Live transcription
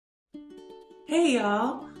Hey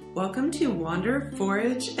y'all! Welcome to Wander,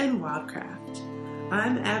 Forage, and Wildcraft.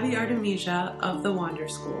 I'm Abby Artemisia of the Wander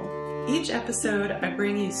School. Each episode I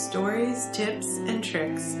bring you stories, tips, and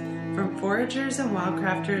tricks from foragers and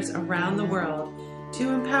wildcrafters around the world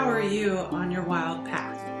to empower you on your wild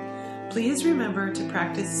path. Please remember to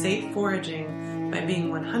practice safe foraging by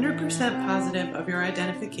being 100% positive of your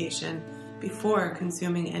identification before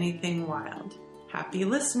consuming anything wild. Happy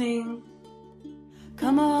listening!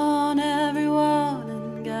 Come on, everyone,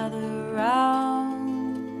 and gather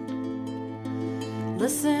round.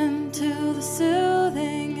 Listen to the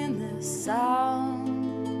soothing in this sound.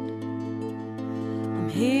 I'm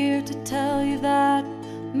here to tell you that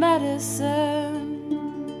medicine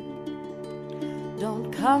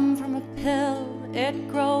don't come from a pill, it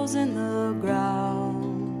grows in the ground.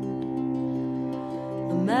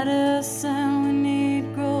 The medicine we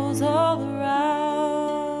need grows all around.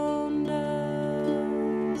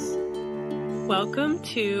 Welcome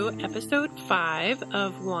to episode 5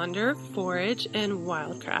 of Wander, Forage, and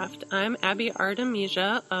Wildcraft. I'm Abby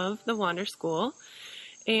Artemisia of the Wander School,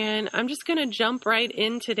 and I'm just going to jump right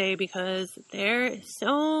in today because there is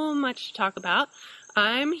so much to talk about.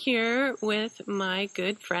 I'm here with my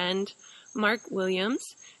good friend, Mark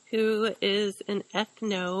Williams, who is an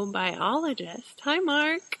ethnobiologist. Hi,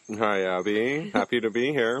 Mark. Hi, Abby. Happy to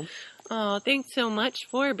be here. Oh, thanks so much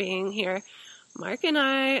for being here. Mark and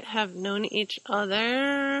I have known each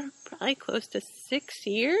other probably close to 6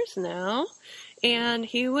 years now, and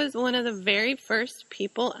he was one of the very first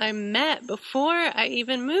people I met before I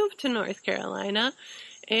even moved to North Carolina,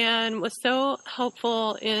 and was so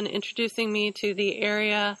helpful in introducing me to the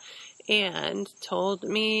area and told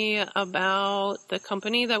me about the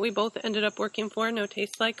company that we both ended up working for, No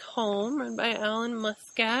Taste Like Home, run by Alan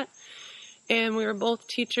Muscat. And we were both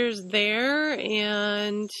teachers there,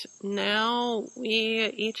 and now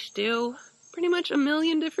we each do pretty much a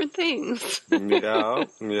million different things. Yeah,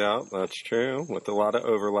 that's true, with a lot of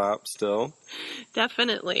overlap still.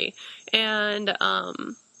 Definitely. And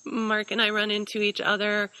Mark and I run into each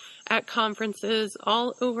other at conferences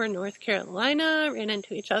all over North Carolina, ran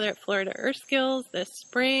into each other at Florida Earth Skills this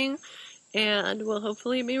spring, and we'll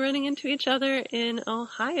hopefully be running into each other in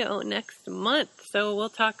Ohio next month. So we'll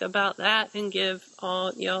talk about that and give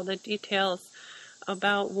all y'all the details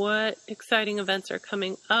about what exciting events are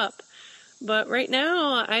coming up. But right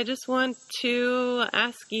now, I just want to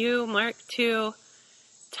ask you, Mark, to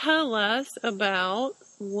tell us about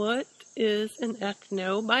what is an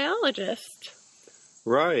ethnobiologist.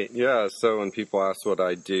 Right, yeah, so when people ask what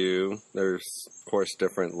I do, there's, of course,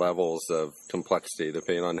 different levels of complexity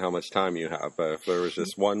depending on how much time you have. But if there was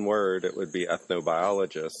just one word, it would be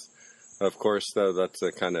ethnobiologist. Of course, though, that's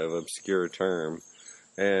a kind of obscure term.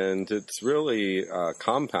 And it's really a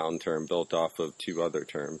compound term built off of two other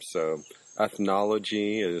terms. So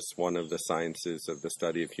ethnology is one of the sciences of the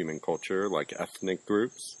study of human culture, like ethnic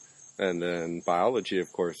groups. And then biology,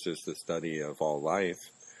 of course, is the study of all life.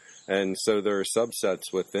 And so there are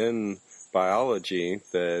subsets within biology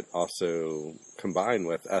that also combine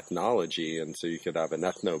with ethnology. And so you could have an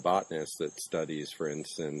ethnobotanist that studies, for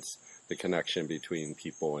instance, the connection between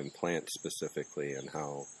people and plants specifically, and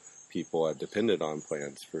how people have depended on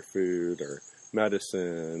plants for food or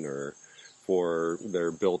medicine or for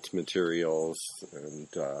their built materials and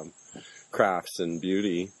crafts and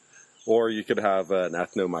beauty. Or you could have an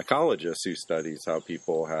ethnomycologist who studies how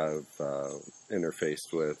people have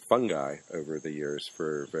interfaced with fungi over the years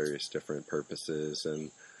for various different purposes. And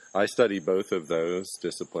I study both of those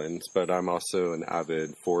disciplines, but I'm also an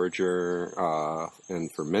avid forager and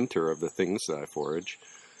fermenter of the things that I forage.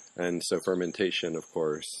 And so fermentation, of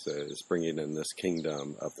course, is bringing in this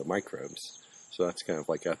kingdom of the microbes. So that's kind of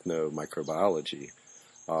like ethnomicrobiology,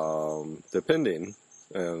 depending.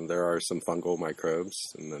 And there are some fungal microbes,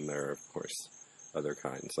 and then there are, of course, other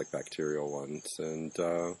kinds, like bacterial ones. And,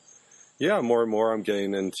 more and more I'm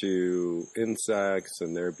getting into insects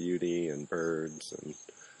and their beauty and birds. And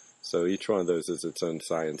so each one of those is its own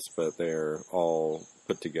science, but they're all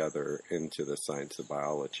put together into the science of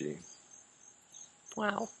biology.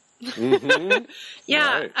 Wow. Mm-hmm.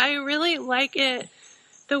 Yeah, Right. I really like it,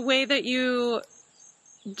 the way that you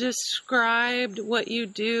described what you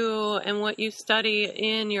do and what you study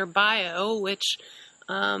in your bio, which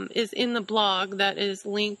is in the blog that is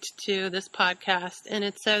linked to this podcast. And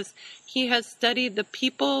it says, he has studied the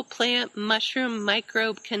people, plant, mushroom,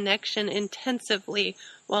 microbe connection intensively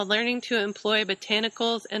while learning to employ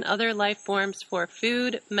botanicals and other life forms for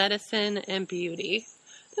food, medicine, and beauty.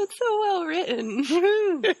 That's so well written.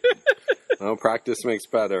 Well, practice makes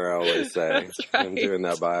better, I always say. That's right. I'm doing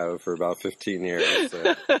that bio for about 15 years,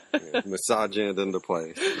 so massaging it into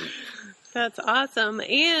place. That's awesome.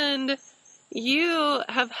 And you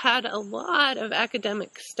have had a lot of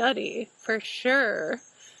academic study, for sure.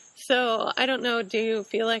 So I don't know, do you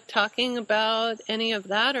feel like talking about any of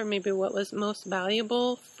that, or maybe what was most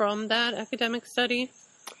valuable from that academic study?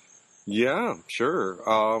 Yeah, sure.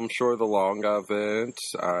 Sure, the long of it,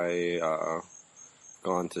 I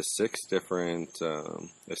gone to 6 different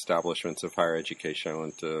establishments of higher education. I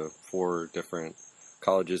went to 4 different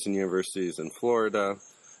colleges and universities in Florida,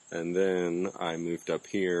 and then I moved up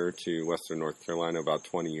here to Western North Carolina about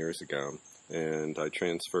 20 years ago. And I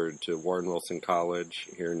transferred to Warren Wilson College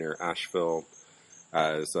here near Asheville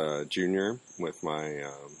as a junior with my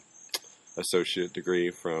associate degree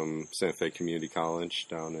from Santa Fe Community College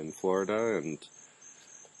down in Florida. And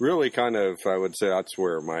really kind of, I would say that's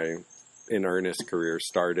where my in earnest career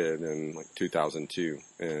started in like 2002,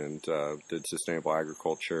 and did sustainable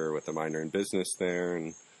agriculture with a minor in business there,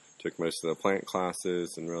 and took most of the plant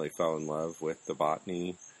classes and really fell in love with the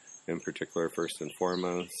botany in particular first and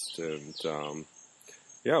foremost, and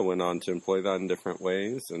went on to employ that in different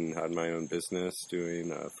ways and had my own business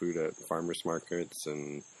doing food at farmers markets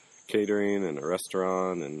and catering and a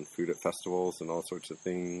restaurant and food at festivals and all sorts of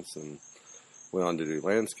things, and went on to do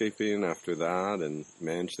landscaping after that and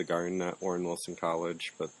managed the garden at Warren Wilson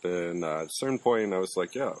College. But then at a certain point I was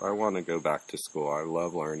like, yeah, I want to go back to school. I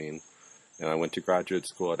love learning. And I went to graduate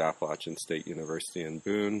school at Appalachian State University in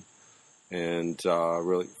Boone, and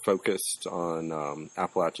really focused on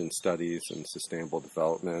Appalachian studies and sustainable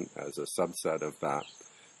development as a subset of that,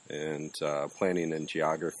 and planning and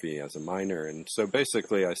geography as a minor. And so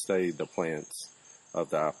basically I studied the plants of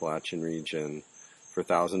the Appalachian region for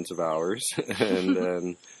thousands of hours and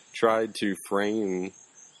then tried to frame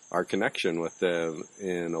our connection with them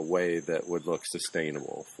in a way that would look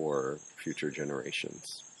sustainable for future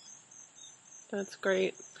generations. That's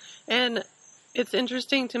great. And it's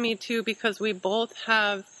interesting to me, too, because we both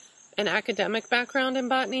have an academic background in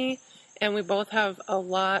botany, and we both have a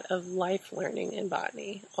lot of life learning in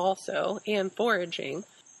botany also, and foraging.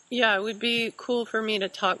 Yeah, it would be cool for me to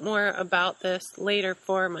talk more about this later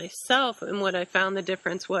for myself and what I found the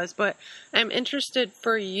difference was, but I'm interested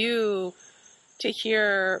for you to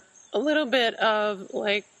hear a little bit of,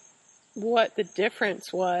 like, what the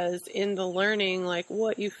difference was in the learning, like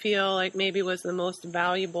what you feel like maybe was the most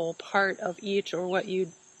valuable part of each, or what you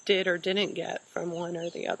did or didn't get from one or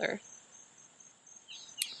the other.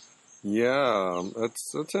 Yeah,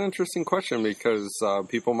 that's an interesting question, because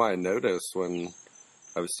people might notice when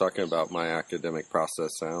I was talking about my academic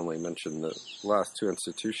process, I only mentioned the last 2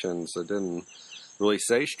 institutions. I didn't really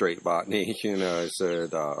say straight botany. I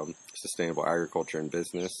said sustainable agriculture and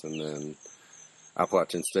business, and then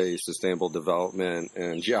Appalachian State Sustainable Development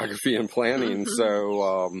and Geography and Planning.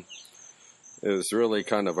 So it was really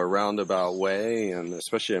kind of a roundabout way, and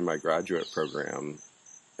especially in my graduate program,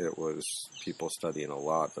 it was people studying a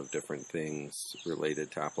lot of different things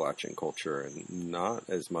related to Appalachian culture and not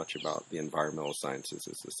as much about the environmental sciences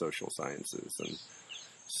as the social sciences. And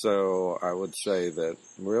so I would say that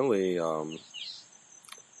really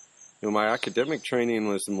my academic training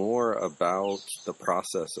was more about the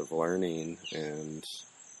process of learning and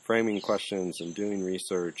framing questions and doing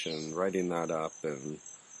research and writing that up, and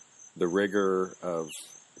the rigor of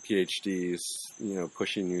PhDs,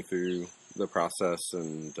 pushing you through the process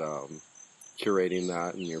and curating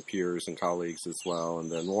that, and your peers and colleagues as well.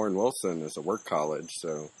 And then Warren Wilson is a work college,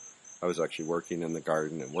 so I was actually working in the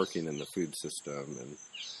garden and working in the food system and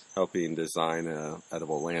helping design a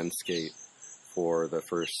edible landscape for the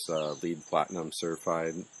first LEED Platinum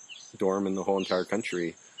certified dorm in the whole entire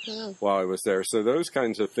country while I was there. So those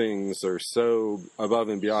kinds of things are so above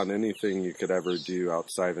and beyond anything you could ever do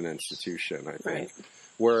outside of an institution, I think. Right.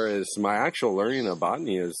 Whereas my actual learning of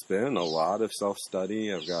botany has been a lot of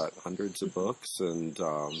self-study. I've got hundreds of books, and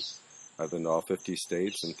I've been to all 50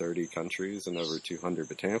 states and 30 countries and over 200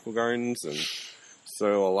 botanical gardens. And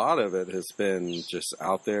so a lot of it has been just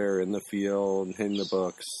out there in the field, in the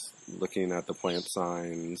books, looking at the plant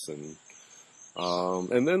signs, and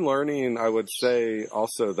then learning, I would say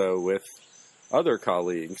also though, with other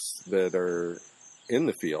colleagues that are in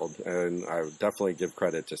the field. And I would definitely give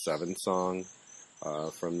credit to Seven Song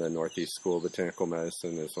from the Northeast School of Botanical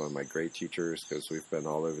Medicine is one of my great teachers, because we've been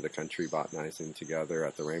all over the country botanizing together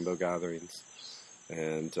at the Rainbow Gatherings.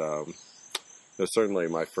 And certainly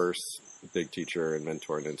my first big teacher and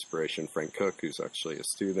mentor and inspiration, Frank Cook, who's actually a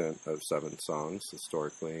student of Seven Songs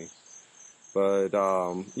historically. But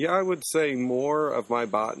I would say more of my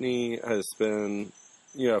botany has been,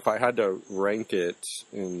 if I had to rank it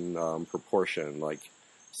in proportion, like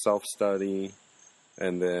self-study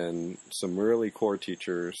And then some really core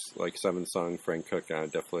teachers like Seven Sung, Frank Cook, and I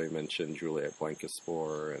definitely mentioned Juliet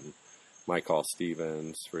Blankenspore and Michael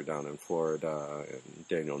Stevens for down in Florida, and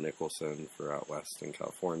Daniel Nicholson for out west in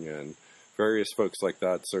California, and various folks like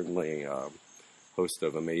that. Certainly a host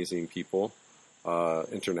of amazing people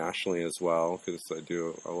internationally as well, because I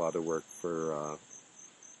do a lot of work for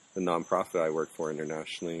the nonprofit I work for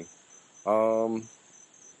internationally.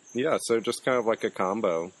 Yeah, so just kind of like a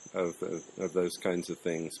combo of those kinds of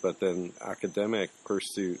things. But then academic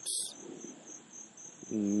pursuits,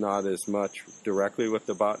 not as much directly with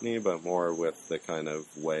the botany, but more with the kind of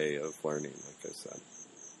way of learning, like I said.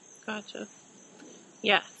 Gotcha.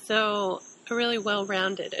 Yeah, so a really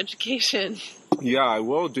well-rounded education. Yeah, I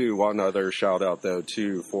will do one other shout out, though,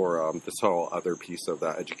 too, for this whole other piece of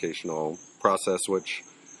that educational process, which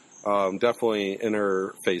definitely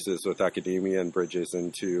interfaces with academia and bridges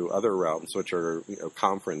into other realms, which are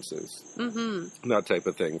conferences, that type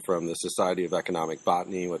of thing, from the Society of Economic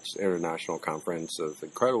Botany, which is an international conference of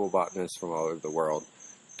incredible botanists from all over the world.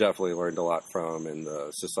 Definitely learned a lot from, in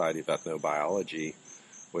the Society of Ethnobiology,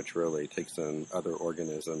 which really takes in other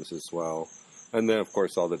organisms as well. And then, of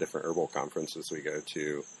course, all the different herbal conferences we go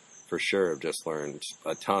to, for sure, have just learned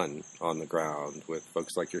a ton on the ground with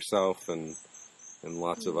folks like yourself and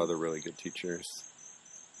lots of other really good teachers.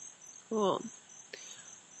 Cool.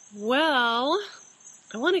 Well,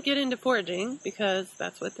 I want to get into foraging because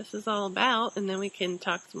that's what this is all about, and then we can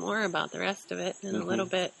talk some more about the rest of it in a little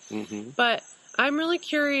bit. But I'm really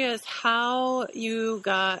curious how you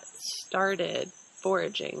got started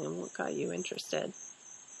foraging and what got you interested.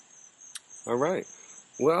 All right.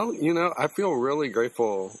 Well, I feel really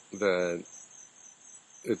grateful that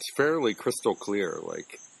it's fairly crystal clear,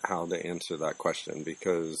 like, how to answer that question,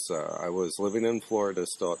 because I was living in Florida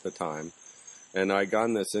still at the time, and I got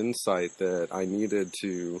this insight that I needed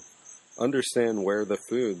to understand where the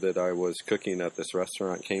food that I was cooking at this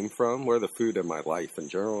restaurant came from, where the food in my life in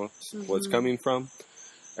general was coming from.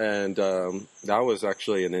 And that was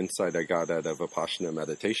actually an insight I got out of Vipassana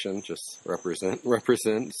meditation, just represent.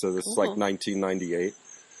 So this is like 1998.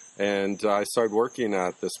 And I started working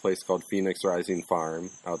at this place called Phoenix Rising Farm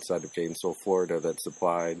outside of Gainesville, Florida, that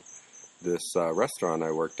supplied this restaurant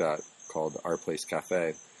I worked at called Our Place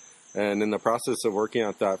Cafe. And in the process of working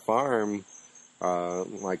at that farm,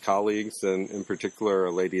 my colleagues, and in particular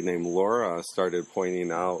a lady named Laura, started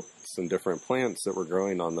pointing out some different plants that were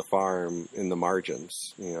growing on the farm in the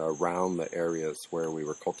margins, around the areas where we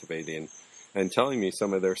were cultivating, and telling me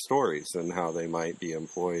some of their stories and how they might be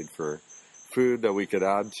employed for food that we could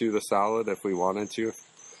add to the salad if we wanted to,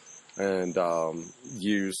 and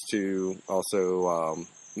use to also,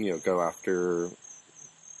 go after,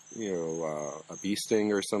 a bee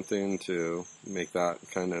sting or something to make that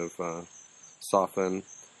kind of soften.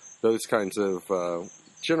 Those kinds of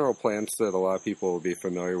general plants that a lot of people will be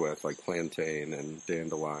familiar with, like plantain and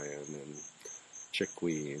dandelion and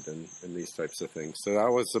chickweed and these types of things. So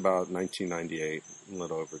that was about 1998, a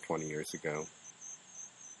little over 20 years ago.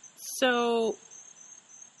 So,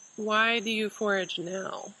 why do you forage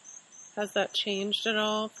now? Has that changed at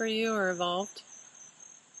all for you or evolved?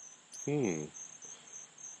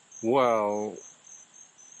 Well,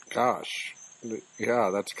 gosh,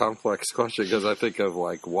 yeah, that's a complex question, because I think of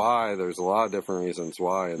like why. There's a lot of different reasons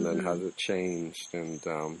why, and then has it changed? And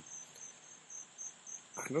I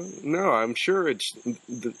don't know. I'm sure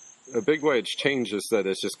a big way it's changed is that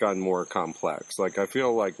it's just gotten more complex. Like, I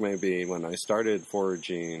feel like maybe when I started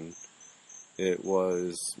foraging, it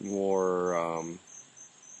was more,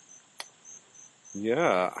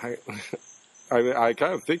 I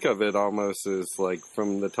kind of think of it almost as like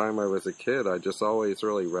from the time I was a kid, I just always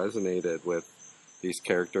really resonated with these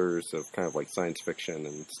characters of kind of like science fiction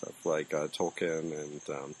and stuff like Tolkien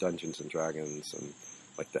and Dungeons and Dragons and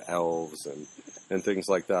like the elves and things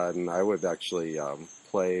like that. And I would actually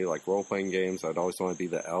play like role-playing games. I'd always want to be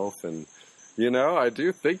the elf. And, I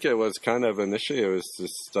do think it was kind of initially, it was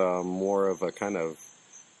just more of a kind of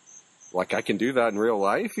like I can do that in real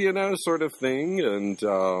life, sort of thing. And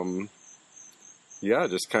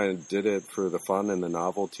just kind of did it for the fun and the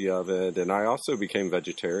novelty of it. And I also became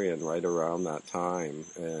vegetarian right around that time.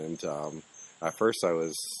 And at first I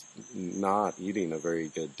was not eating a very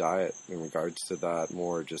good diet in regards to that,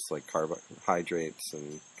 more just like carbohydrates.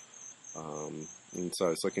 And so I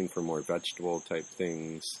was looking for more vegetable type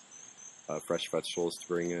things, fresh vegetables to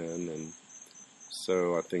bring in. And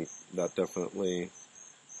so I think that definitely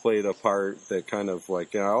played a part that kind of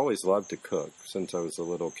like, I always loved to cook since I was a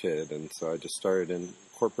little kid. And so I just started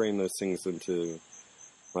incorporating those things into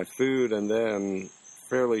my food. And then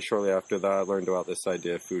fairly shortly after that, I learned about this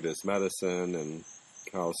idea of food as medicine and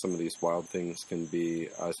how some of these wild things can be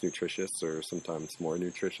as nutritious or sometimes more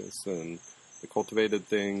nutritious than the cultivated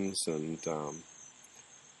things. And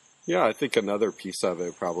yeah, I think another piece of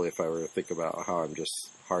it, probably if I were to think about how I'm just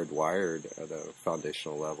hardwired at a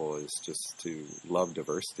foundational level, is just to love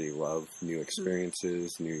diversity, love new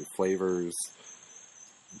experiences, new flavors,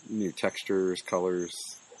 new textures, colors,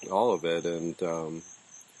 all of it. And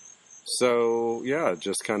so, yeah, it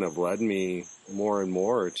just kind of led me more and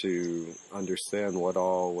more to understand what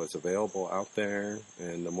all was available out there.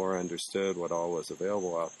 And the more I understood what all was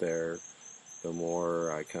available out there, the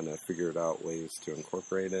more I kind of figured out ways to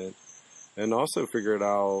incorporate it. And also figured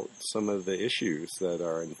out some of the issues that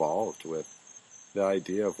are involved with the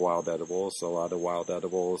idea of wild edibles. A lot of wild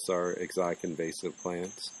edibles are exotic invasive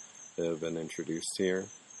plants that have been introduced here.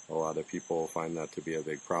 A lot of people find that to be a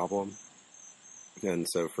big problem. And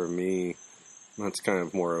so for me, that's kind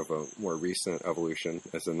of more of a more recent evolution,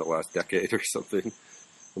 as in the last decade or something,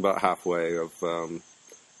 about halfway of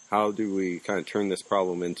how do we kind of turn this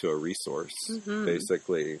problem into a resource,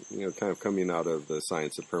 basically, kind of coming out of the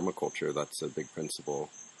science of permaculture. That's a big principle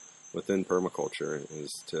within permaculture,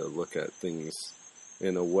 is to look at things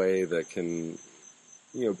in a way that can,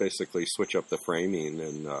 basically switch up the framing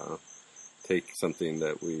and take something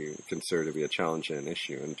that we consider to be a challenge and an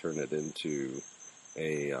issue and turn it into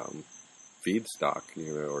a feedstock,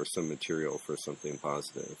 or some material for something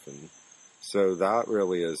positive. And so that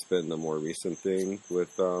really has been the more recent thing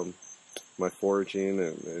with my foraging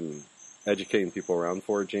and educating people around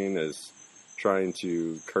foraging, is trying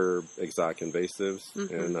to curb exotic invasives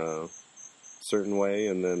in a certain way.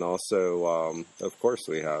 And then also, of course,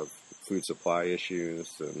 we have food supply issues,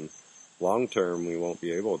 and long term, we won't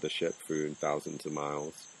be able to ship food thousands of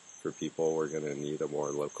miles for people. We're going to need a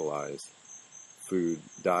more localized food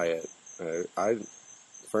diet. I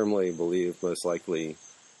firmly believe most likely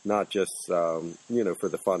not just, for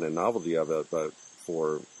the fun and novelty of it, but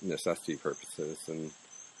for necessity purposes. And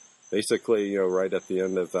basically, right at the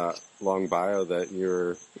end of that long bio that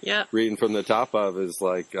you're reading from the top of is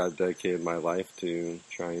like, I've dedicated my life to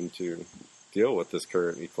trying to deal with this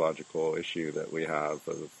current ecological issue that we have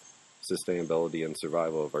of sustainability and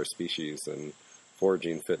survival of our species, and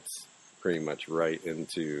foraging fits pretty much right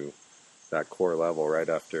into that core level. Right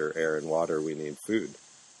after air and water, we need food.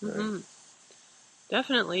 Right?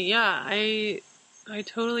 Definitely, yeah. I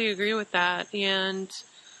totally agree with that, and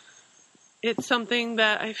it's something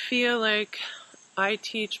that I feel like I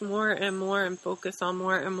teach more and more and focus on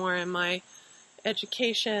more and more in my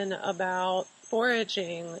education about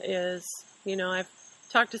foraging. Is, I've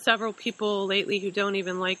talked to several people lately who don't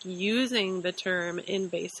even like using the term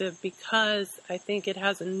invasive because I think it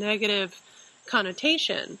has a negative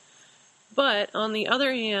connotation. But on the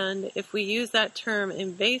other hand, if we use that term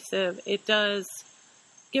invasive, it does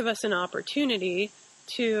give us an opportunity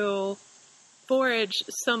to forage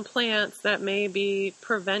some plants that may be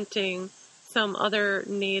preventing some other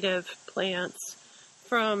native plants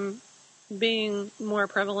from being more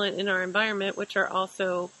prevalent in our environment, which are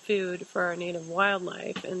also food for our native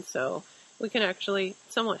wildlife. And so we can actually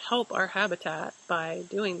somewhat help our habitat by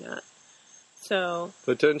doing that. So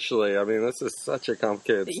potentially, I mean, this is such a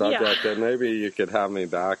complicated subject that maybe you could have me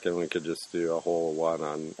back and we could just do a whole one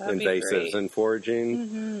on invasives and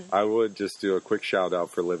foraging. I would just do a quick shout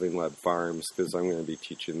out for Living Lab Farms, because I'm going to be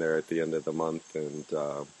teaching there at the end of the month, and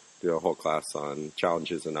do a whole class on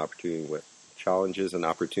challenges and opportunities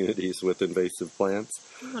with invasive plants.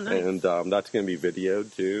 Oh, nice. And that's going to be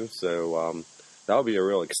videoed too, so that'll be a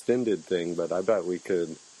real extended thing, but I bet we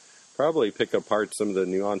could probably pick apart some of the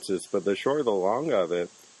nuances. But the short of the long of it,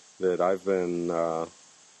 that I've been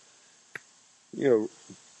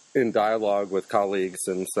in dialogue with colleagues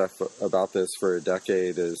and stuff about this for a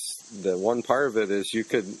decade, is that one part of it is you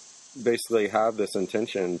could basically have this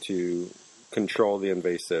intention to control the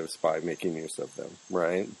invasives by making use of them,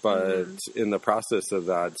 right? But in the process of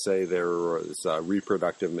that, say there was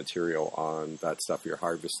reproductive material on that stuff you're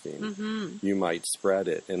harvesting, you might spread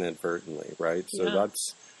it inadvertently, right? So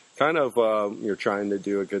that's kind of, you're trying to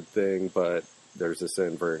do a good thing, but there's this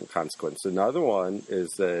inadvertent consequence. Another one is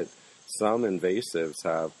that some invasives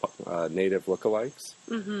have native lookalikes.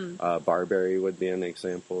 Barberry would be an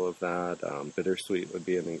example of that. Bittersweet would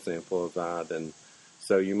be an example of that. And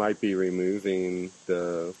so you might be removing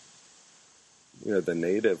the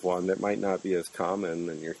native one that might not be as common,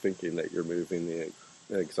 and you're thinking that you're moving the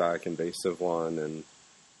exotic invasive one. And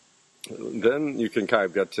then you can kind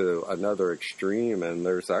of get to another extreme, and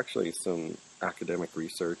there's actually some academic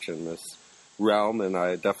research in this realm, and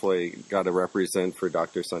I definitely got to represent for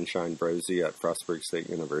Dr. Sunshine Brosey at Frostburg State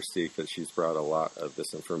University, because she's brought a lot of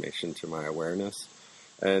this information to my awareness.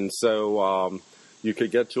 And so you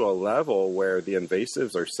could get to a level where the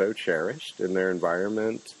invasives are so cherished in their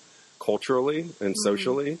environment culturally and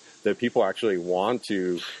socially that people actually want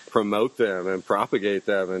to promote them and propagate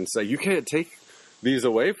them and say, you can't take these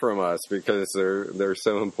away from us because they're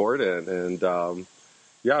so important. And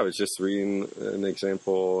I was just reading an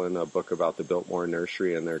example in a book about the Biltmore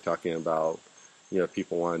Nursery, and they're talking about,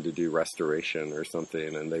 people wanted to do restoration or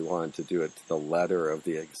something, and they wanted to do it to the letter of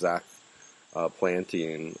the exact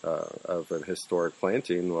planting of an historic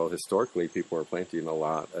planting. Well, historically, people are planting a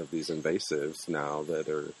lot of these invasives now that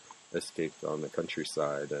are escaped on the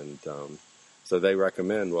countryside, and so they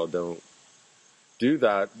recommend, well, don't do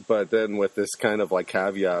that, but then with this kind of like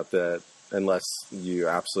caveat that unless you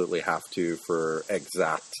absolutely have to for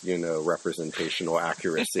exact, representational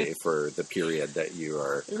accuracy for the period that you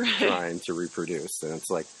are trying to reproduce. And it's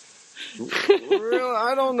like, well,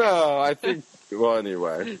 I don't know. I think, well,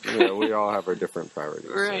 anyway, we all have our different priorities.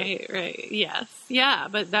 Right, so. Right. Yes. Yeah,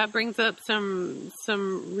 but that brings up some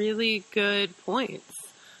really good points.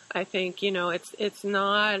 I think, it's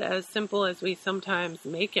not as simple as we sometimes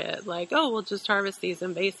make it. Like, oh, we'll just harvest these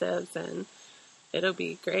invasives and it'll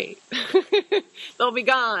be great. They'll be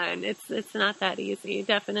gone. It's not that easy,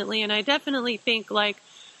 definitely. And I definitely think, like,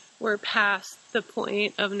 we're past the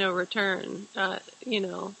point of no return,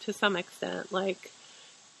 to some extent. Like,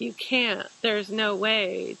 you can't, there's no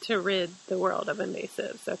way to rid the world of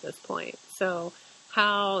invasives at this point. So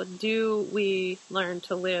how do we learn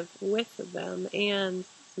to live with them and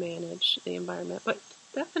manage the environment? But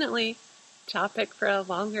definitely topic for a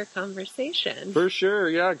longer conversation. For sure,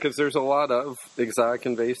 yeah, because there's a lot of exotic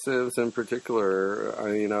invasives in particular,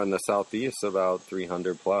 in the southeast, about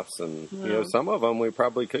 300 plus, and some of them we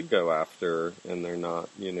probably could go after, and they're not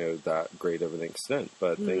that great of an extent,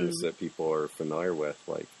 but things that people are familiar with,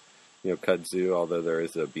 like kudzu, although there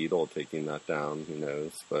is a beetle taking that down, who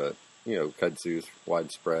knows, but kudzu's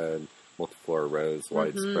widespread, multiflora rose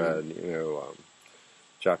widespread,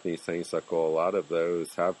 Japanese honeysuckle, a lot of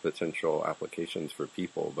those have potential applications for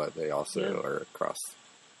people, but they also are across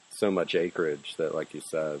so much acreage that, like you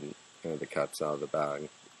said, the cat's out of the bag.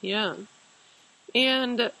 Yeah.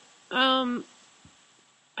 And I'm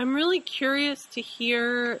really curious to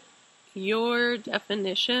hear your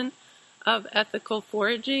definition of ethical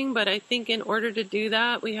foraging, but I think in order to do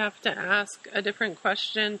that, we have to ask a different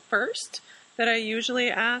question first that I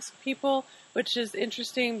usually ask people, which is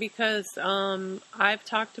interesting because I've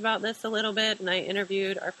talked about this a little bit, and I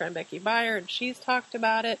interviewed our friend Becky Beyer, and she's talked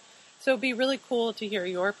about it. So it'd be really cool to hear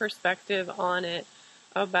your perspective on it,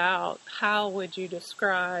 about how would you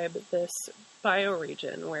describe this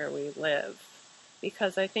bioregion where we live?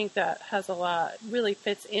 Because I think that has a lot, really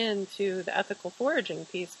fits into the ethical foraging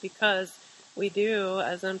piece, because we do,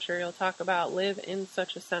 as I'm sure you'll talk about, live in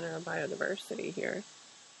such a center of biodiversity here.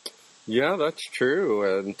 Yeah, that's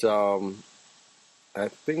true. And I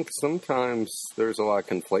think sometimes there's a lot of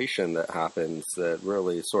conflation that happens that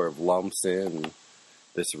really sort of lumps in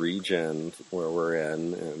this region where we're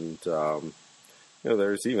in. And,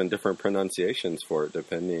 there's even different pronunciations for it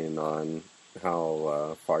depending on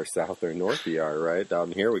how far south or north you are, right?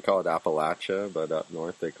 Down here we call it Appalachia, but up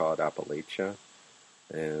north they call it Appalachia.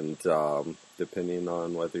 And depending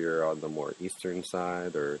on whether you're on the more eastern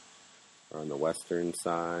side or on the western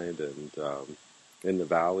side, and in the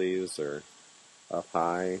valleys or up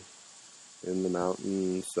high in the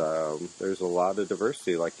mountains, there's a lot of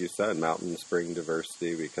diversity, like you said. Mountains bring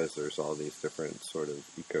diversity because there's all these different sort of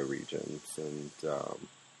ecoregions, and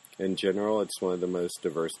in general, it's one of the most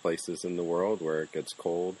diverse places in the world where it gets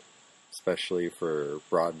cold, especially for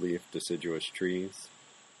broadleaf deciduous trees.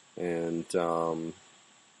 And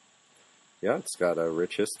it's got a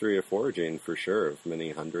rich history of foraging for sure, of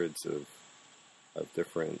many hundreds of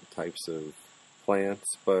different types of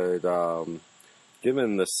plants, but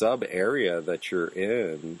given the sub area that you're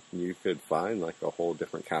in, you could find like a whole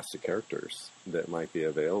different cast of characters that might be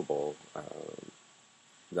available.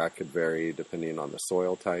 That could vary depending on the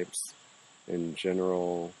soil types. In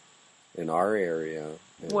general, in our area,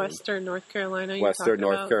 Western North Carolina,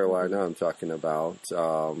 I'm talking about,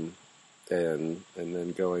 and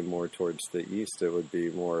then going more towards the east, it would be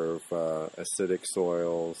more of acidic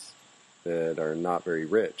soils that are not very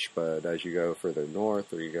rich. But as you go further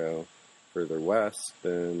north or you go further west,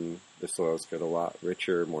 then the soils get a lot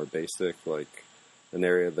richer, more basic, like an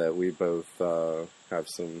area that we both have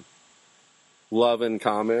some love in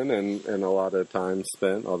common and a lot of time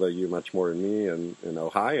spent, although you much more than me, in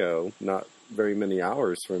Ohio, not very many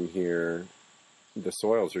hours from here. The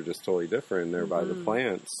soils are just totally different. Thereby the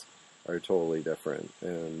plants are totally different.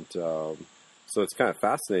 And so it's kind of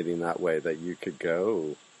fascinating that way, that you could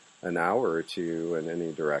go an hour or two in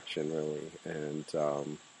any direction, really. And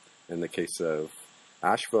in the case of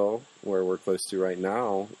Asheville, where we're close to right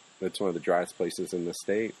now, it's one of the driest places in the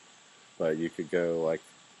state. But you could go like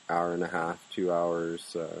hour and a half, 2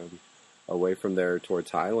 hours away from there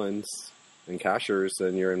towards Highlands and Cashers,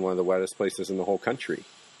 and you're in one of the wettest places in the whole country.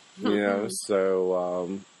 You know,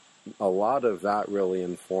 so a lot of that really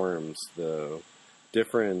informs the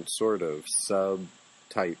different sort of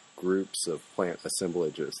sub-type groups of plant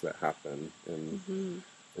assemblages that happen in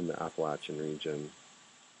the Appalachian region.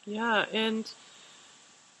 Yeah, and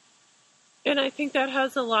I think that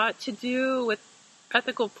has a lot to do with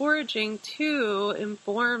ethical foraging too,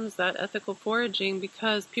 informs that ethical foraging,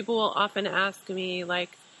 because people will often ask me,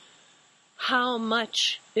 like, how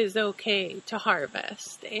much is okay to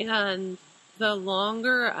harvest? And the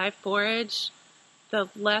longer I forage, the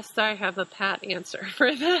less I have a pat answer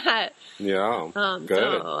for that. Yeah,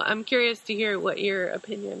 good. So I'm curious to hear what your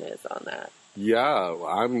opinion is on that. Yeah,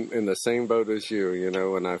 I'm in the same boat as you. You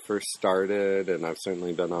know, when I first started, and I've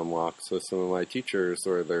certainly been on walks with some of my teachers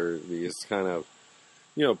where there are these kind of,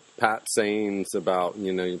 you know, pat sayings about,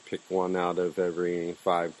 you know, you pick one out of every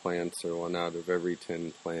 5 plants or one out of every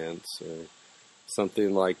 10 plants or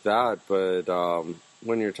something like that. But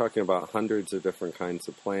when you're talking about hundreds of different kinds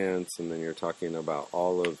of plants, and then you're talking about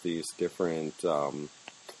all of these different, you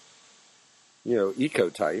know,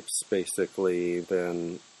 ecotypes, basically,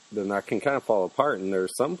 then that can kind of fall apart. And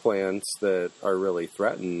there's some plants that are really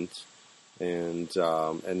threatened and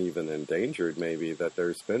even endangered, maybe, that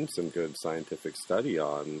there's been some good scientific study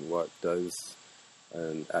on. What does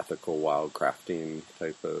an ethical wildcrafting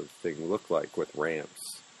type of thing look like with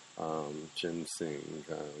ramps, ginseng,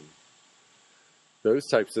 those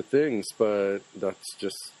types of things? But that's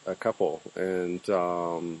just a couple. And,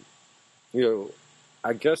 you know,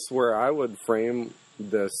 I guess where I would frame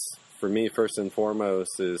this, for me, first and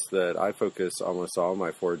foremost, is that I focus almost all my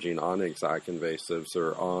foraging on exotic invasives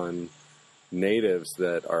or on natives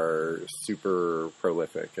that are super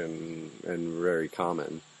prolific and very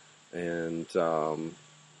common. And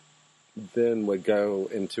then would go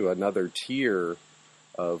into another tier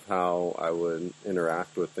of how I would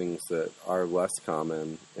interact with things that are less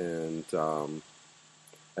common, and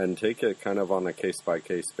take it kind of on a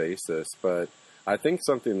case-by-case basis. But I think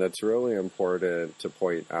something that's really important to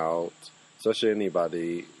point out, especially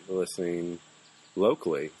anybody listening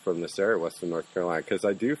locally from this area, Western North Carolina, because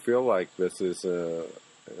I do feel like this is a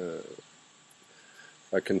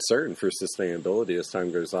concern for sustainability as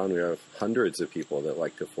time goes on. We have hundreds of people that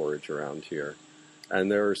like to forage around here.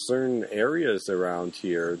 And there are certain areas around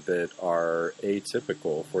here that are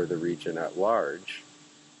atypical for the region at large.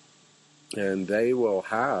 And they will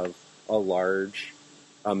have a large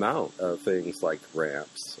amount of things like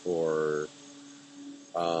ramps, or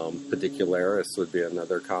pedicularis would be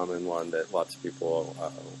another common one that lots of people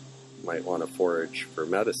might want to forage for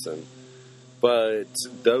medicine. But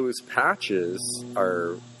those patches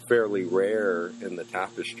are fairly rare in the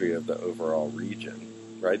tapestry of the overall region,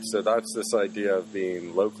 right? So that's this idea of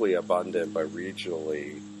being locally abundant but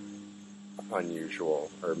regionally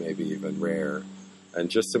unusual, or maybe even rare.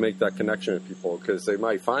 And just to make that connection with people, because they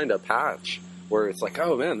might find a patch where it's like,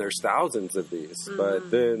 oh man, there's thousands of these,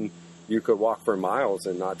 but then you could walk for miles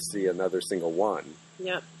and not see another single one.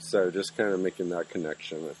 Yep. So just kind of making that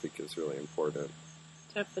connection, I think, is really important.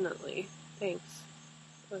 Definitely. Thanks.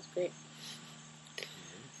 That was great.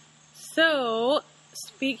 So,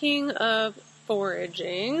 speaking of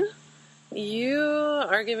foraging, you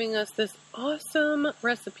are giving us this awesome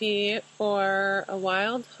recipe for a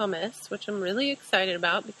wild hummus, which I'm really excited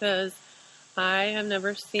about because I have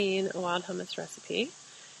never seen a wild hummus recipe.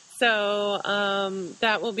 So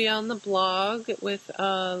that will be on the blog with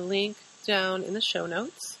a link down in the show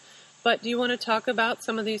notes. But do you want to talk about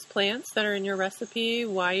some of these plants that are in your recipe,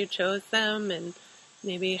 why you chose them, and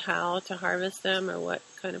maybe how to harvest them or what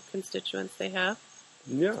kind of constituents they have?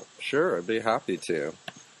 Yeah, sure. I'd be happy to.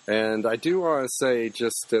 And I do want to say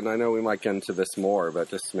just, and I know we might get into this more, but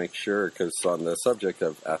just to make sure, because on the subject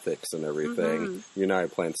of ethics and everything,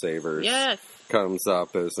 United Plant Savers comes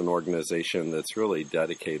up as an organization that's really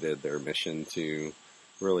dedicated their mission to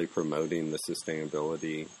really promoting the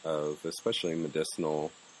sustainability of especially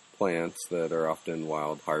medicinal plants that are often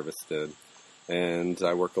wild harvested. And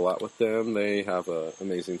I work a lot with them. They have an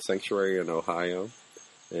amazing sanctuary in Ohio,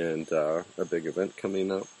 and a big event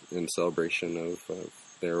coming up in celebration of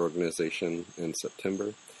their organization in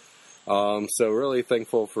September. So really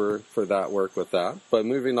thankful for that work with that. But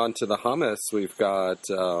moving on to the hummus, we've got,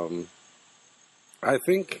 I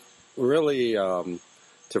think, really,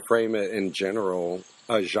 to frame it in general,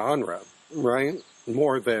 a genre right?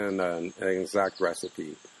 More than an exact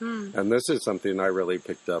recipe. And this is something I really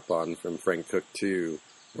picked up on from Frank Cook too,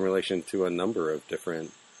 in relation to a number of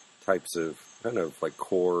different types of kind of like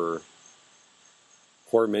core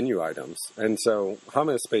menu items. And so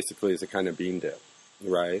hummus basically is a kind of bean dip,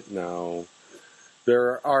 right? Now,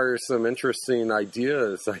 there are some interesting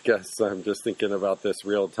ideas, I guess. I'm just thinking about this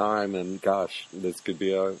real time, and gosh, this could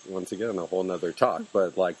be, once again, a whole nother talk.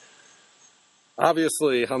 But, like,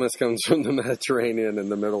 obviously, hummus comes from the Mediterranean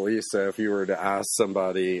and the Middle East, so if you were to ask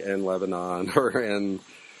somebody in Lebanon or in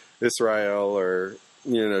Israel or,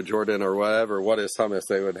 Jordan or whatever, what is hummus,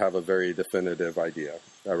 they would have a very definitive idea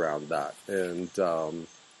around that. And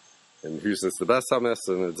whose is the best hummus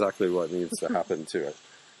and exactly what needs to happen to it.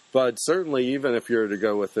 But certainly, even if you were to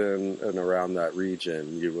go within and around that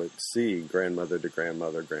region, you would see grandmother to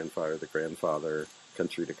grandmother, grandfather to grandfather,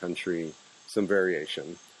 country to country, some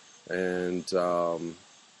variation. And, and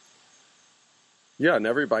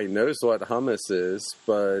everybody knows what hummus is,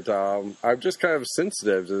 but I'm just kind of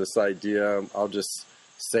sensitive to this idea. I'll just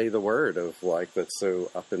say the word of, like, that's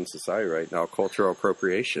so up in society right now, cultural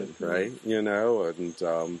appropriation, right?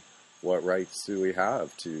 And what rights do we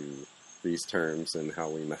have to these terms and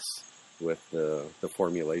how we mess with the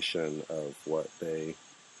formulation of what they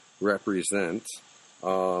represent.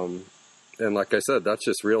 And like I said, that's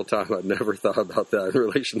just real time. I've never thought about that in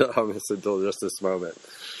relation to hummus until just this moment.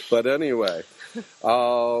 But anyway,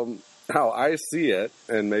 how I see it,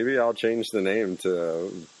 and maybe I'll change the name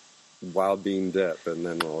to Wild Bean Dip, and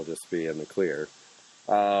then we'll just be in the clear.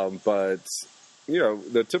 But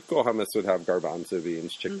the typical hummus would have garbanzo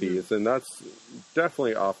beans, chickpeas, and that's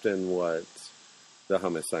definitely often what the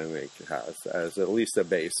hummus I make has, as at least a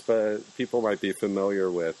base. But people might be familiar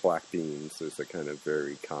with black beans as a kind of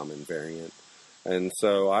very common variant. And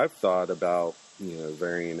so I've thought about,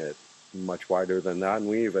 varying it much wider than that. And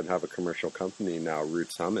we even have a commercial company now,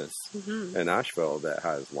 Roots Hummus, in Asheville, that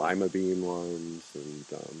has lima bean ones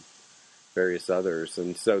and various others.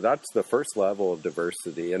 And so that's the first level of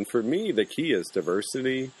diversity. And for me, the key is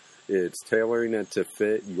diversity. It's tailoring it to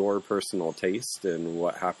fit your personal taste and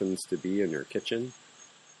what happens to be in your kitchen.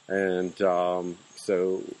 And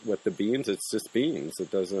so with the beans, it's just beans.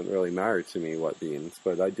 It doesn't really matter to me what beans,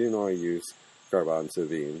 but I do know I use garbanzo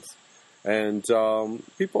beans. And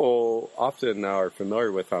people often now are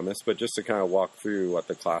familiar with hummus, but just to kind of walk through what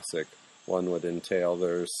the classic one would entail,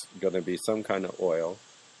 there's going to be some kind of oil.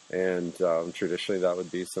 And traditionally that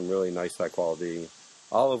would be some really nice high quality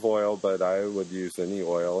olive oil, but I would use any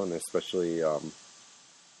oil, and especially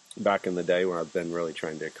back in the day when I've been really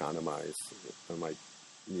trying to economize, I might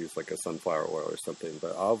use like a sunflower oil or something,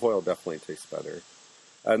 but olive oil definitely tastes better.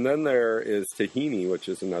 And then there is tahini, which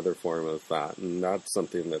is another form of fat, and that's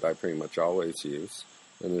something that I pretty much always use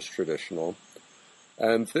and is traditional.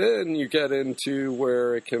 And then you get into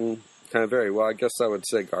where it can kind of vary. Well, I guess I would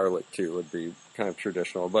say garlic too would be kind of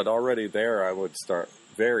traditional, but already there I would start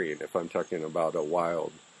varying if I'm talking about a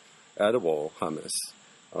wild edible hummus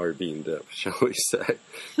or bean dip, shall we say.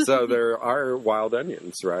 So there are wild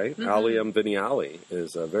onions, right? Allium vineale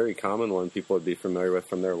is a very common one people would be familiar with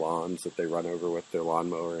from their lawns that they run over with their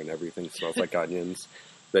lawnmower and everything smells like onions.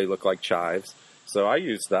 They look like chives. So I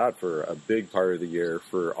use that for a big part of the year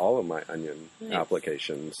for all of my onion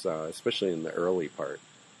applications, especially in the early part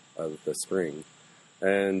of the spring.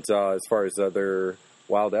 And as far as other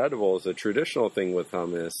wild edibles, a traditional thing with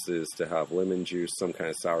hummus is to have lemon juice, some kind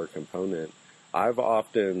of sour component. I've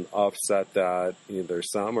often offset that either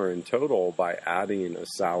some or in total by adding a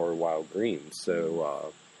sour wild green.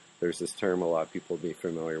 So there's this term a lot of people be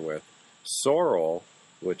familiar with, sorrel,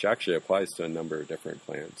 which actually applies to a number of different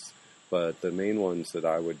plants. But the main ones that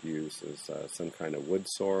I would use is some kind of wood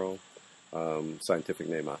sorrel, scientific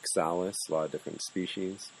name oxalis, a lot of different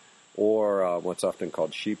species, or what's often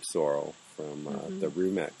called sheep sorrel from the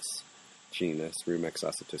Rumex genus, Rumex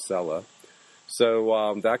aceticella.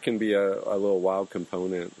 So that can be a little wild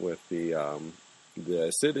component with the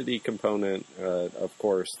acidity component. Of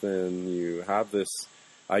course, then you have this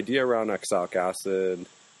idea around oxalic acid,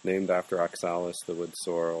 named after oxalis, the wood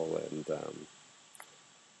sorrel, and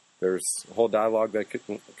there's a whole dialogue that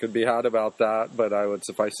could be had about that, but I would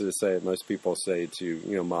suffice it to say that most people say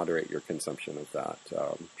to moderate your consumption of that,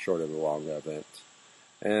 short of the long of it.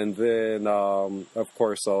 And then, of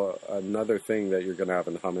course, another thing that you're going to have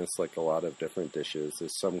in hummus, like a lot of different dishes,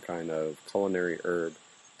 is some kind of culinary herb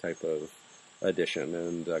type of addition.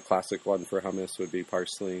 And a classic one for hummus would be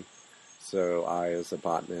parsley. So I, as a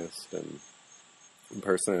botanist and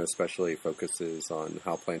person especially, focuses on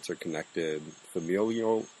how plants are connected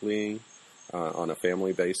familially on a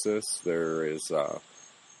family basis. There is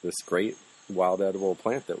this great wild edible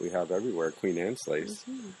plant that we have everywhere, Queen Anne's lace,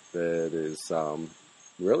 that is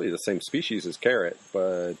really the same species as carrot,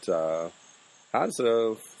 but has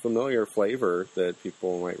a familiar flavor that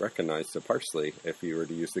people might recognize to parsley if you were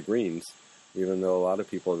to use the greens, even though a lot of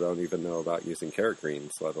people don't even know about using carrot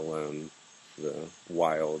greens, let alone the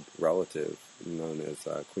wild relative known as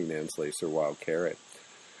Queen Anne's lace or wild carrot.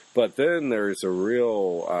 But then there's a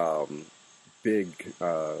real big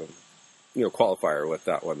qualifier with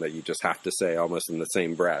that one that you just have to say almost in the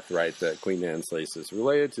same breath, right? That Queen Anne's lace is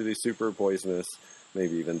related to these super poisonous,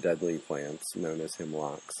 maybe even deadly plants known as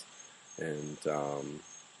hemlocks. And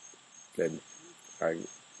I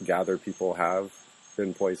gather people have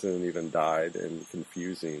been poisoned and even died in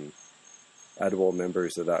confusing edible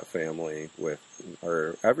members of that family with,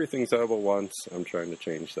 or everything's edible once. I'm trying to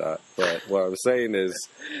change that. But what I was saying is,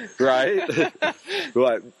 right?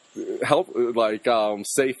 But help,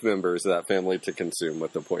 safe members of that family to consume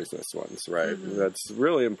with the poisonous ones, right? That's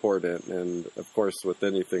really important. And of course, with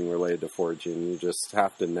anything related to foraging, you just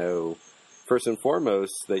have to know, first and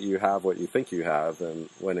foremost, that you have what you think you have, and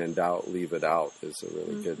when in doubt, leave it out is a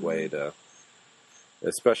really good way to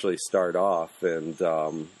especially start off and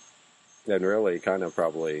really kind of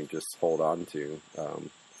probably just hold on to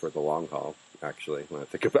for the long haul, actually, when I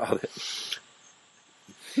think about it.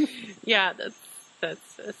 Yeah,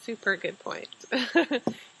 that's a super good point.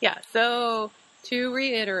 Yeah, so to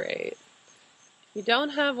reiterate, you don't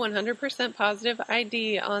have 100% positive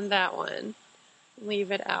ID on that one,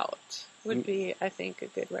 leave it out. Would be, I think, a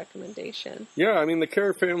good recommendation. Yeah, I mean, the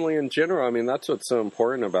carrot family in general, I mean, that's what's so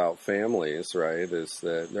important about families, right, is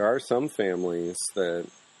that there are some families that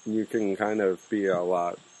you can kind of be a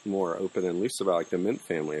lot more open and loose about, like the mint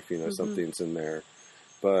family, if you know something's in there.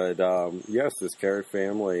 But, yes, this carrot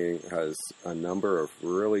family has a number of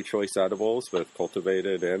really choice edibles, both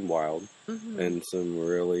cultivated and wild, and some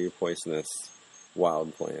really poisonous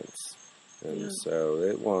wild plants. And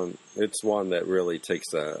so it's one that really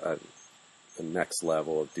takes a next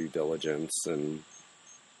level of due diligence. And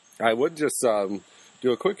I would just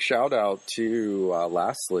do a quick shout out to,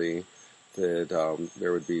 lastly, that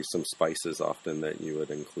there would be some spices often that you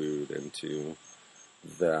would include into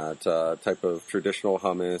that type of traditional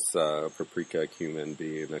hummus, paprika, cumin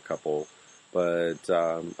being a couple. But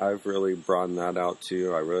I've really broadened that out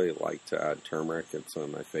too. I really like to add turmeric. It's one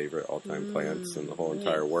of my favorite all-time plants in the whole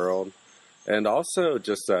entire world. And also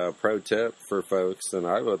just a pro tip for folks, and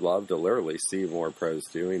I would love to literally see more pros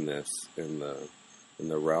doing this in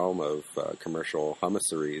the realm of commercial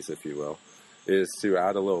hummuseries, if you will, is to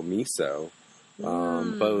add a little miso,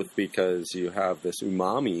 both because you have this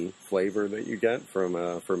umami flavor that you get from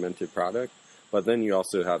a fermented product, but then you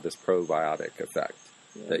also have this probiotic effect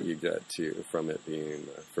that you get too from it being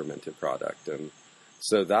a fermented product. And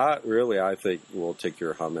so that really, I think, will take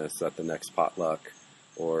your hummus at the next potluck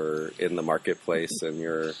or in the marketplace in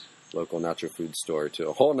your local natural food store to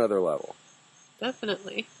a whole nother level.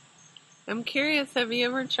 Definitely. I'm curious, have you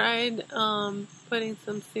ever tried putting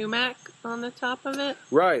some sumac on the top of it?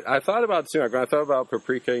 Right. I thought about sumac. I thought about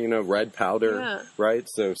paprika, red powder, right?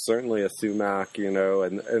 So certainly a sumac,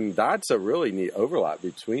 and that's a really neat overlap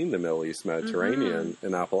between the Middle East Mediterranean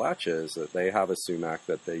and Appalachia, is that they have a sumac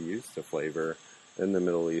that they use to flavor in the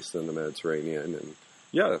Middle East and the Mediterranean. And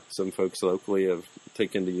yeah, some folks locally have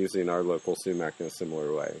taken to using our local sumac in a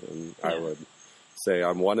similar way. And I would say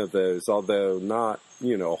I'm one of those, although not,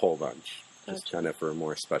 a whole bunch. Just kind of for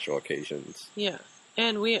more special occasions. Yeah.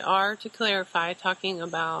 And we are, to clarify, talking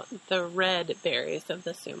about the red berries of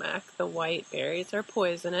the sumac. The white berries are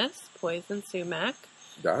poisonous, poison sumac.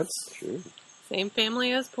 That's true. Same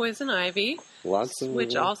family as poison ivy,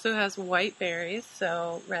 which also has white berries.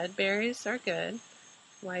 So red berries are good.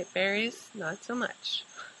 White berries, not so much.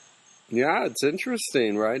 Yeah, it's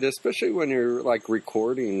interesting, right? Especially when you're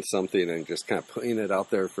recording something and just kind of putting it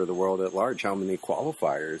out there for the world at large, how many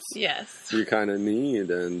qualifiers you kind of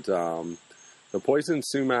need. And the poison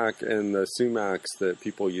sumac and the sumacs that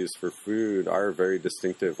people use for food are very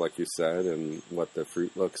distinctive, like you said, and what the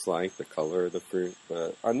fruit looks like, the color of the fruit,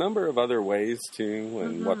 but a number of other ways too,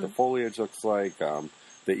 and what the foliage looks like, the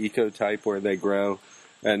ecotype where they grow.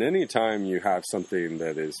 And anytime you have something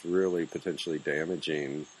that is really potentially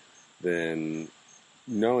damaging, then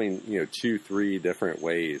knowing, 2-3 different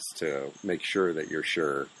ways to make sure that you're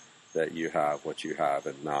sure that you have what you have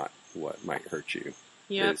and not what might hurt you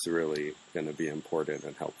is really going to be important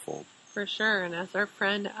and helpful. For sure. And as our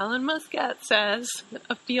friend Alan Muscat says,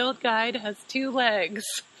 a field guide has 2 legs.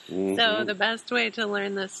 So the best way to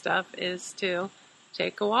learn this stuff is to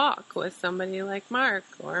take a walk with somebody like Mark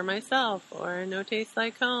or myself or No Taste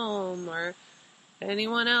Like Home or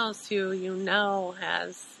anyone else who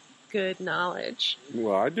has good knowledge.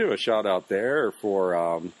 Well, I do a shout out there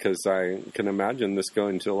for, because I can imagine this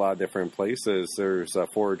going to a lot of different places. There's a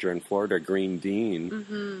forager in Florida, Green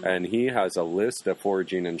Dean, and he has a list of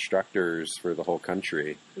foraging instructors for the whole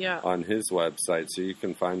country on his website. So you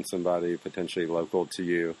can find somebody potentially local to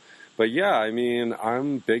you. But yeah, I mean,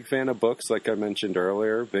 I'm a big fan of books, like I mentioned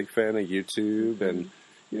earlier, big fan of YouTube and,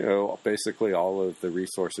 you know, basically all of the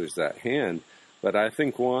resources at hand. But I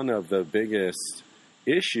think one of the biggest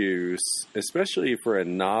issues, especially for a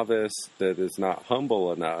novice that is not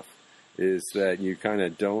humble enough, is that you kind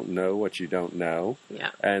of don't know what you don't know. Yeah.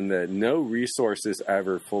 And that no resource is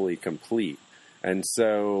ever fully complete. And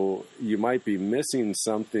so you might be missing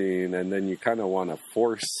something, and then you kind of want to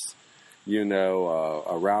force, you know,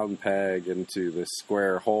 a round peg into the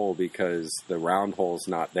square hole because the round hole's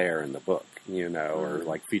not there in the book, you know, or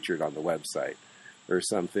like featured on the website or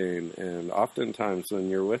something. And oftentimes when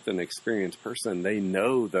you're with an experienced person, they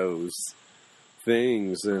know those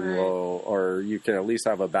things and will, or you can at least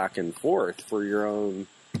have a back and forth for your own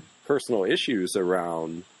personal issues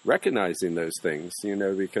around recognizing those things, you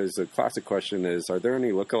know, because the classic question is, are there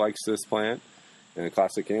any lookalikes to this plant? And a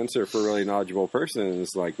classic answer for a really knowledgeable person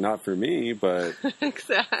is like, not for me, but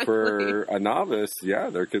exactly. For a novice, yeah,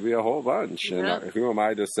 there could be a whole bunch. Yep. And who am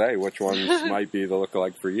I to say which ones might be the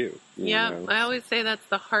lookalike for you? Yeah, know? I always say that's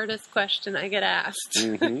the hardest question I get asked.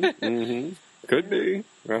 Could be,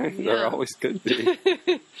 right? Yeah. There always could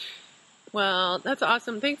be. Well, that's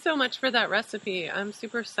awesome. Thanks so much for that recipe. I'm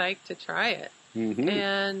super psyched to try it.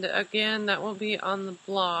 And again, that will be on the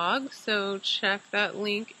blog, so check that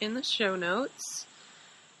link in the show notes.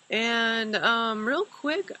 And real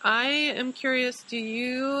quick, I am curious, do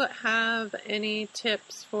you have any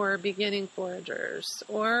tips for beginning foragers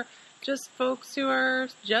or just folks who are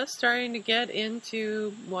just starting to get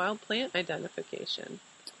into wild plant identification?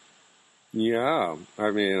 Yeah,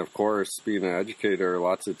 I mean, of course, being an educator,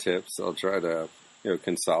 lots of tips. I'll try to, you know,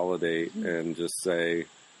 consolidate and just say,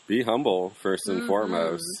 be humble first and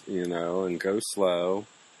foremost, you know, and go slow.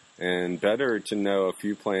 And better to know a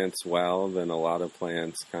few plants well than a lot of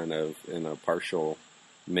plants kind of in a partial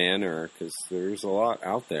manner, because there's a lot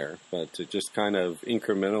out there. But to just kind of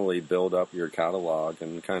incrementally build up your catalog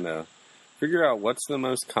and kind of figure out what's the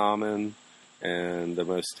most common and the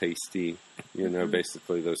most tasty, you know,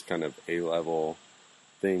 basically those kind of A-level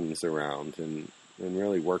things around, and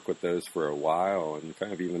really work with those for a while and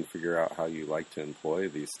kind of even figure out how you like to employ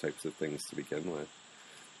these types of things to begin with.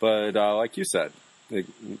 But like you said,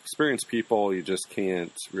 experienced people, you just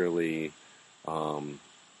can't really,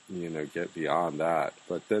 you know, get beyond that.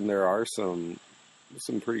 But then there are some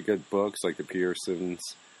pretty good books like the Pearson's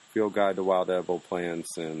Field Guide to Wild Edible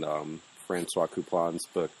Plants and Francois Coupland's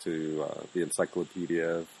book to the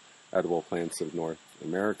Encyclopedia of Edible Plants of North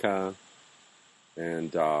America.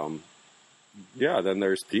 And yeah, then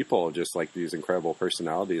there's people just like these incredible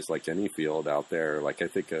personalities like any field out there. Like I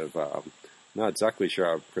think of, not exactly sure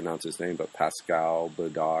how to pronounce his name, but Pascal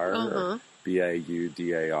Baudar, or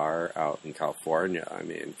Baudar, out in California. I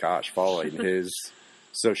mean, gosh, following his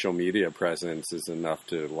social media presence is enough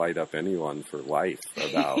to light up anyone for life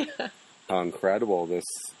about how incredible this,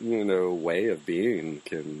 you know, way of being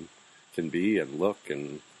can be and look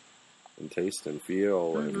and taste and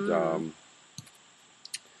feel. And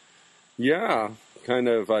yeah, kind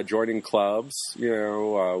of joining clubs. You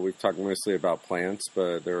know, we've talked mostly about plants,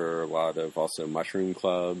 but there are a lot of also mushroom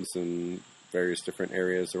clubs in various different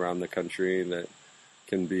areas around the country that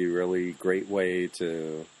can be really great way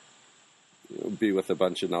to be with a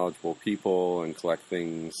bunch of knowledgeable people and collect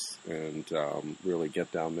things and really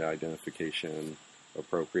get down the identification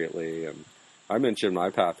appropriately. And I mentioned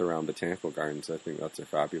my path around botanical gardens. I think that's a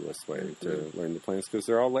fabulous way to learn the plants because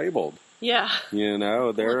they're all labeled. Yeah. You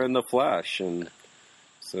know, they're in the flesh. And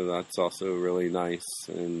so that's also really nice.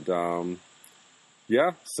 And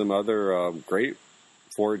yeah, some other great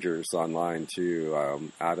foragers online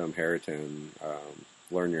too. Adam Harriton,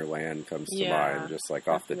 Learn Your Land comes to mind, just like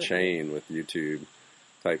off the chain with YouTube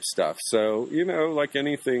type stuff. So, you know, like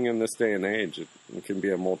anything in this day and age, it can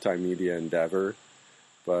be a multimedia endeavor,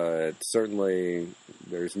 but certainly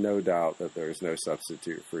there's no doubt that there's no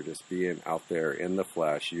substitute for just being out there in the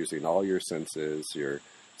flesh, using all your senses, your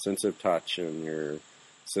sense of touch and your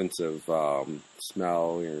sense of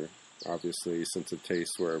smell, your obviously sense of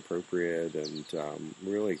taste where appropriate, and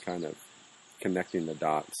really kind of connecting the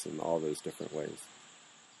dots in all those different ways.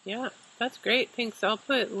 Yeah, that's great. Thanks. I'll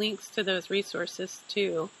put links to those resources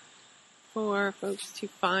too for folks to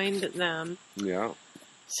find them. Yeah.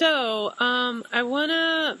 So, I want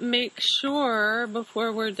to make sure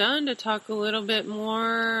before we're done to talk a little bit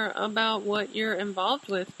more about what you're involved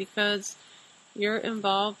with, because you're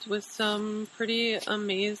involved with some pretty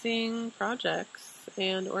amazing projects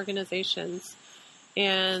and organizations.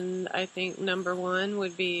 And I think number 1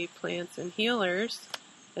 would be Plants and Healers,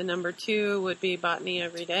 and number 2 would be Botany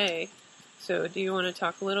Every Day. So do you want to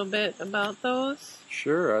talk a little bit about those?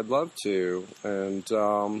 Sure, I'd love to. And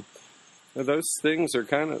those things are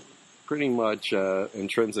kind of pretty much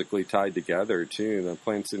intrinsically tied together, too. The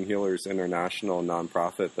Plants and Healers International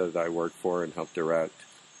nonprofit that I work for and help direct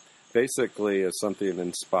basically is something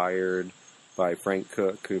inspired by Frank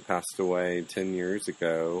Cook, who passed away 10 years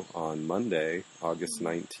ago on Monday, August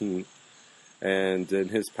 19th. And in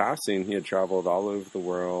his passing, he had traveled all over the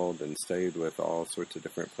world and stayed with all sorts of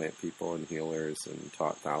different plant people and healers and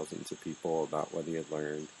taught thousands of people about what he had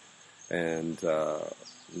learned. And a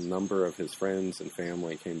number of his friends and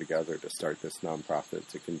family came together to start this nonprofit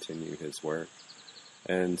to continue his work.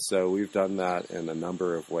 And so we've done that in a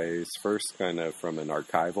number of ways. First, kind of from an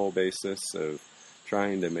archival basis of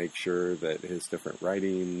trying to make sure that his different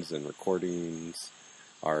writings and recordings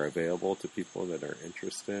are available to people that are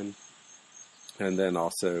interested. And then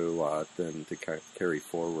also then to carry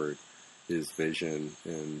forward his vision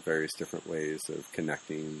in various different ways of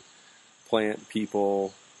connecting plant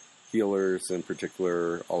people, healers in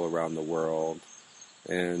particular, all around the world.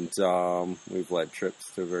 And we've led trips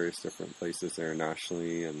to various different places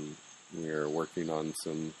internationally, and we are working on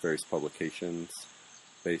some various publications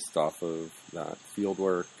based off of that field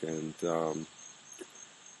work. And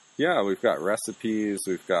yeah, we've got recipes,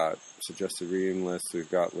 we've got suggested reading lists,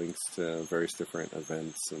 we've got links to various different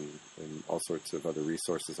events and all sorts of other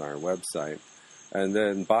resources on our website. And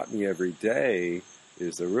then Botany Every Day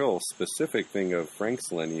is a real specific thing of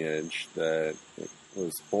Frank's lineage that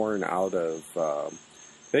was born out of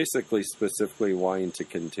basically specifically wanting to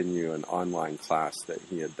continue an online class that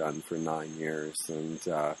he had done for 9 years,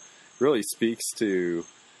 and really speaks to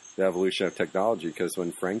the evolution of technology, because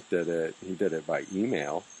when Frank did it, he did it by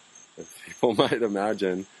email, if people might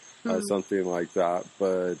imagine something like that.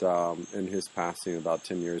 But in his passing about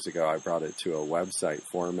 10 years ago, I brought it to a website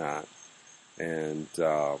format, and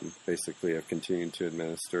basically I've continued to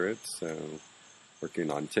administer it. So working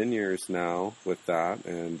on 10 years now with that,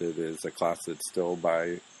 and it is a class that's still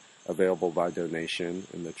available by donation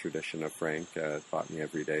in the tradition of Frank at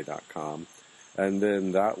botanyeveryday.com. And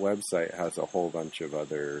then that website has a whole bunch of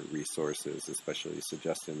other resources, especially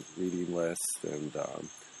suggested reading lists and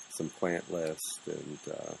some plant lists and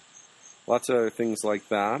lots of other things like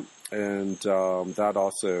that. And that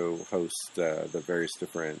also hosts the various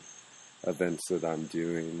different events that I'm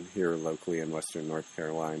doing here locally in Western North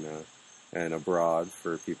Carolina and abroad.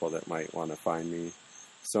 For people that might want to find me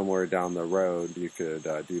somewhere down the road, you could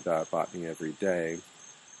do that Botany Every Day.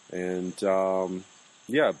 And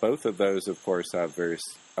yeah, both of those, of course, have various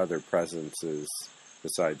other presences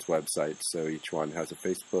besides websites. So each one has a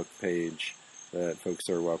Facebook page that folks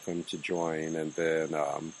are welcome to join. And then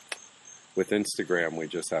with Instagram, we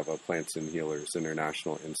just have a Plants and Healers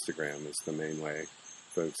International Instagram is the main way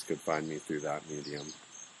folks could find me through that medium.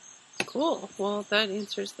 Cool. Well, that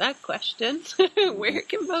answers that question. Where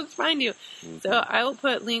can folks find you? Mm-hmm. So I will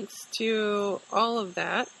put links to all of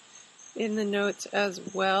that in the notes as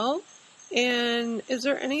well. And is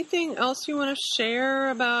there anything else you want to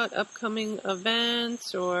share about upcoming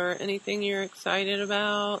events or anything you're excited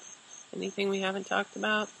about? Anything we haven't talked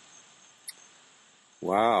about?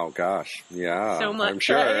 Wow, gosh. Yeah. So much. I'm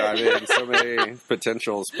sure. I mean, so many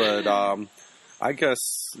potentials. But I guess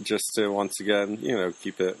just to, once again,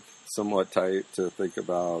 keep it somewhat tight, to think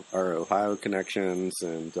about our Ohio connections,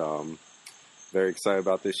 and very excited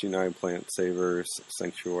about this United Plant Savers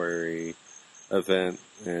Sanctuary event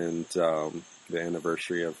and the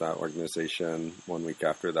anniversary of that organization. 1 week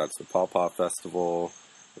after that's the Pawpaw Festival,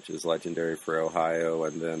 which is legendary for Ohio.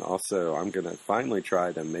 And then also I'm going to finally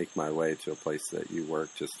try to make my way to a place that you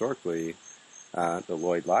worked historically at, the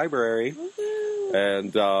Lloyd Library.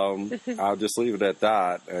 And I'll just leave it at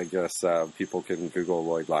that. I guess people can Google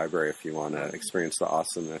Lloyd Library if you want to experience the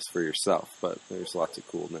awesomeness for yourself. But there's lots of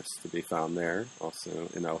coolness to be found there, also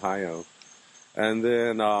in Ohio. And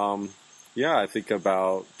then yeah, I think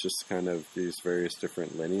about just kind of these various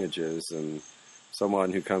different lineages, and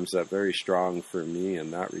someone who comes up very strong for me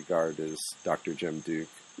in that regard is Dr. Jim Duke,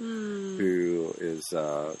 who is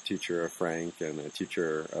a teacher of Frank and a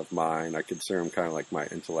teacher of mine. I consider him kind of like my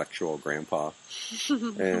intellectual grandpa.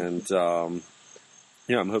 And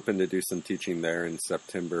yeah, I'm hoping to do some teaching there in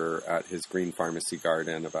September at his Green Pharmacy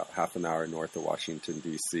Garden, about half an hour north of Washington,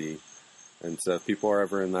 D.C. And so if people are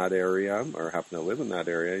ever in that area or happen to live in that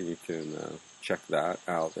area, you can check that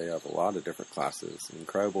out. They have a lot of different classes,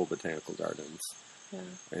 incredible botanical gardens. Yeah.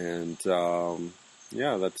 And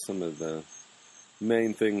yeah, that's some of the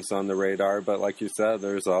main things on the radar. But like you said,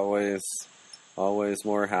 there's always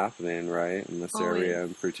more happening, right, in this area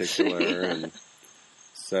in particular. And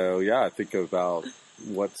so, yeah, I think about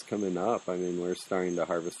what's coming up. I mean, we're starting to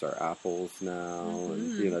harvest our apples now,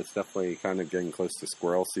 and it's definitely kind of getting close to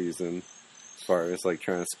squirrel season as far as like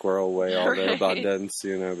trying to squirrel away all the abundance,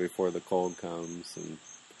 before the cold comes. And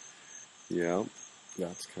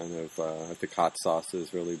that's kind of I think hot sauce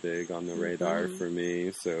is really big on the radar for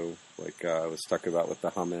me. So like I was talking about with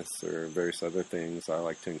the hummus or various other things, I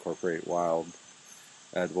like to incorporate wild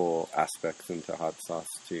edible aspects into hot sauce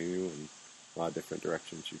too, and a lot of different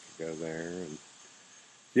directions you could go there. And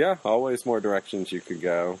yeah, always more directions you could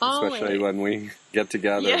go, especially when we get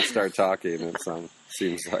together and start talking. It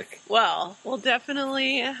seems like. Well, we'll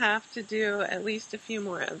definitely have to do at least a few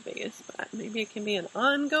more of these, but maybe it can be an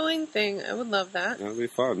ongoing thing. I would love that. That'd be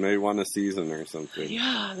fun. Maybe one a season or something.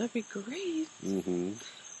 Yeah, that'd be great. Mm-hmm.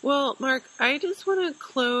 Well, Mark, I just want to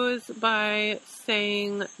close by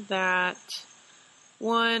saying that,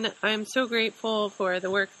 one, I'm so grateful for the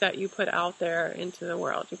work that you put out there into the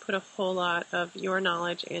world. You put a whole lot of your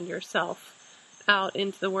knowledge and yourself out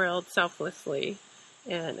into the world selflessly.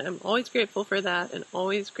 And I'm always grateful for that, and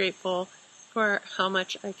always grateful for how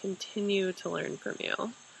much I continue to learn from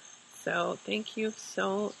you. So thank you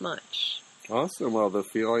so much. Awesome. Well, the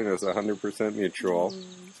feeling is 100% mutual.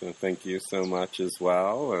 So thank you so much as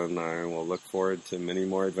well. And I will look forward to many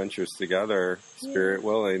more adventures together, spirit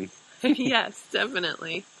willing. Yes,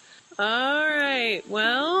 definitely. All right.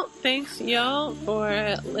 Well, thanks, y'all,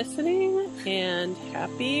 for listening, and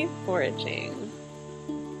happy foraging.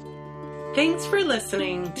 Thanks for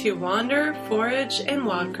listening to Wander, Forage, and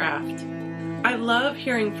Wildcraft. I love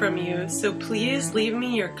hearing from you, so please leave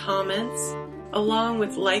me your comments, along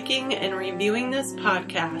with liking and reviewing this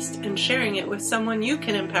podcast and sharing it with someone you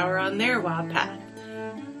can empower on their wild path.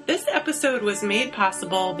 This episode was made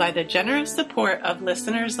possible by the generous support of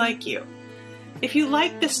listeners like you. If you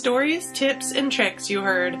like the stories, tips, and tricks you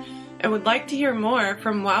heard and would like to hear more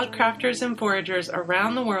from wildcrafters and foragers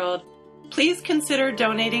around the world, please consider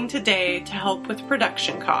donating today to help with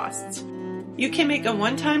production costs. You can make a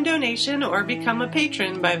one-time donation or become a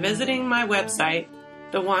patron by visiting my website,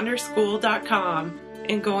 thewanderschool.com,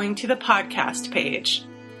 and going to the podcast page.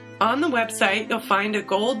 On the website, you'll find a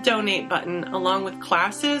gold donate button along with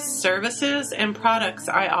classes, services, and products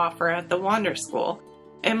I offer at the Wander School,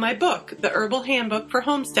 and my book, The Herbal Handbook for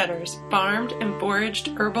Homesteaders, Farmed and Foraged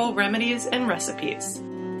Herbal Remedies and Recipes.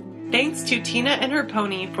 Thanks to Tina and her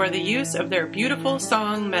pony for the use of their beautiful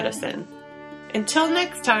song, Medicine. Until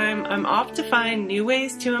next time, I'm off to find new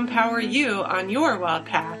ways to empower you on your wild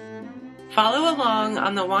path. Follow along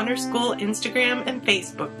on the Wander School Instagram and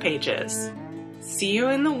Facebook pages. See you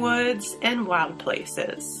in the woods and wild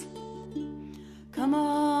places. Come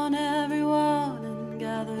on, everyone, and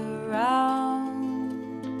gather round.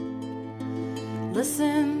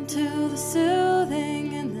 Listen to the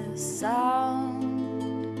soothing in this sound.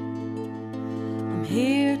 I'm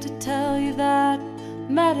here to tell you that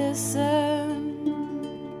medicine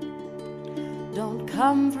don't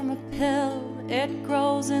come from a pill, it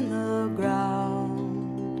grows in the ground.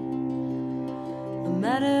 The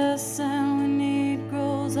medicine we need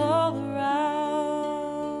grows all around.